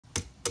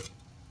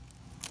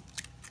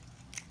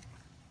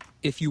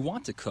If you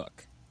want to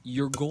cook,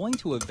 you're going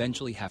to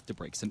eventually have to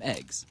break some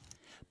eggs.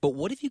 But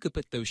what if you could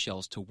put those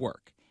shells to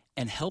work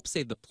and help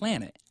save the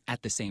planet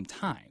at the same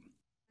time?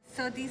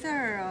 So these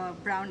are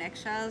brown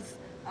eggshells,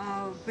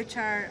 which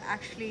are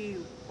actually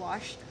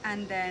washed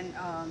and then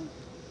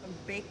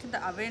baked in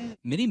the oven.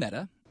 Mini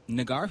Meta,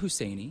 Nagar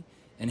Husseini,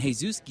 and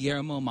Jesus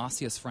Guillermo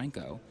Macias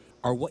Franco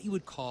are what you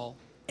would call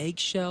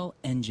eggshell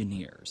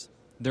engineers.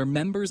 They're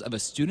members of a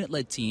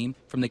student-led team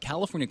from the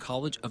California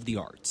College of the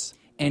Arts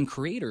and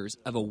creators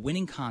of a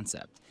winning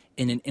concept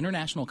in an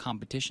international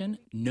competition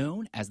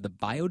known as the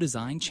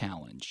Biodesign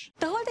Challenge.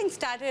 The whole thing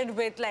started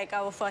with like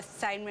our first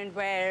assignment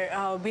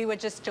where we were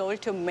just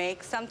told to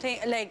make something,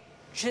 like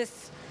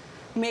just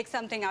make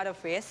something out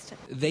of waste.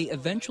 They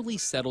eventually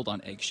settled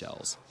on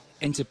eggshells,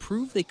 and to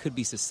prove they could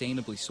be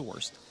sustainably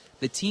sourced,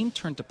 the team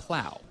turned to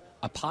Plow,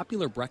 a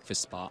popular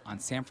breakfast spot on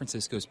San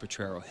Francisco's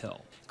Potrero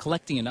Hill,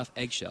 collecting enough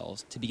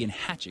eggshells to begin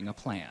hatching a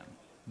plan.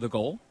 The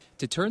goal?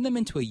 To turn them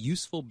into a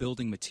useful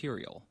building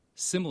material,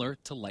 similar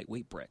to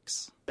lightweight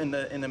bricks. In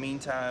the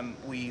meantime,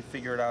 we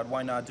figured out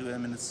why not do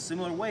them in a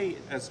similar way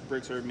as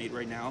bricks are made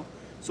right now.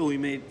 So we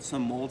made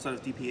some molds out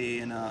of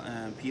DPA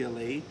and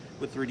PLA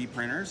with 3D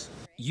printers.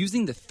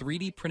 Using the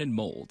 3D printed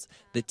molds,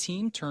 the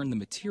team turned the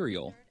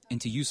material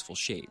into useful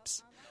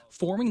shapes,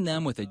 forming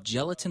them with a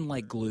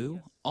gelatin-like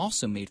glue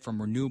also made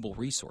from renewable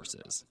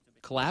resources.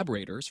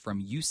 Collaborators from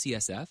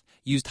UCSF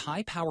used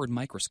high-powered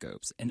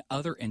microscopes and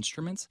other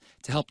instruments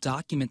to help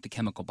document the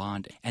chemical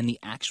bonding and the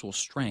actual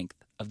strength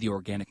of the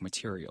organic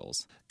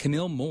materials.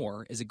 Camille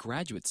Moore is a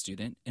graduate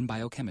student in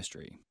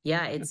biochemistry.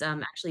 Yeah, it's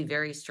actually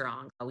very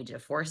strong. We did a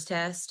force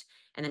test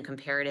and then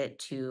compared it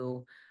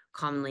to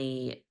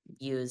commonly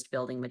used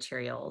building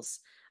materials.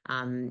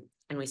 And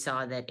we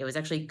saw that it was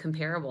actually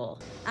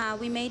comparable.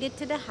 We made it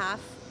to the half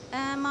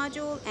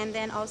module and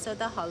then also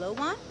the hollow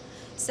one.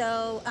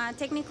 So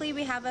technically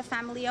we have a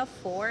family of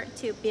 4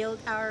 to build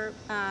our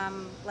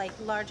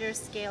larger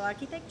scale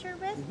architecture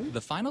with.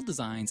 The final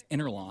designs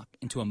interlock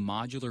into a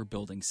modular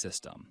building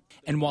system.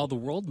 And while the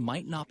world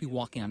might not be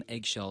walking on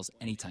eggshells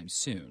anytime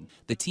soon,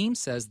 the team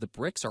says the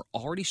bricks are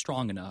already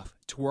strong enough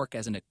to work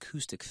as an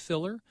acoustic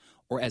filler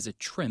or as a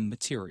trim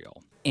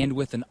material. And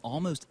with an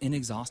almost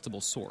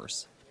inexhaustible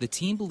source, the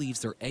team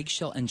believes their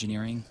eggshell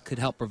engineering could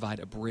help provide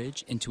a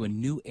bridge into a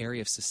new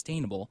area of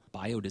sustainable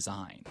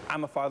biodesign.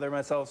 I'm a father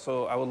myself,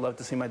 so I would love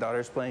to see my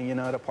daughters playing,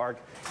 at a park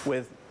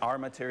with our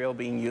material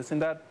being used in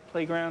that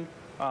playground.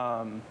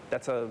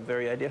 That's a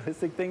very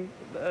idealistic thing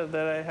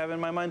that I have in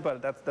my mind,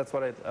 but that's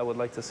what I would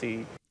like to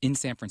see. In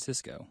San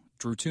Francisco,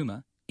 Drew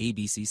Tuma,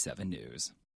 ABC 7 News.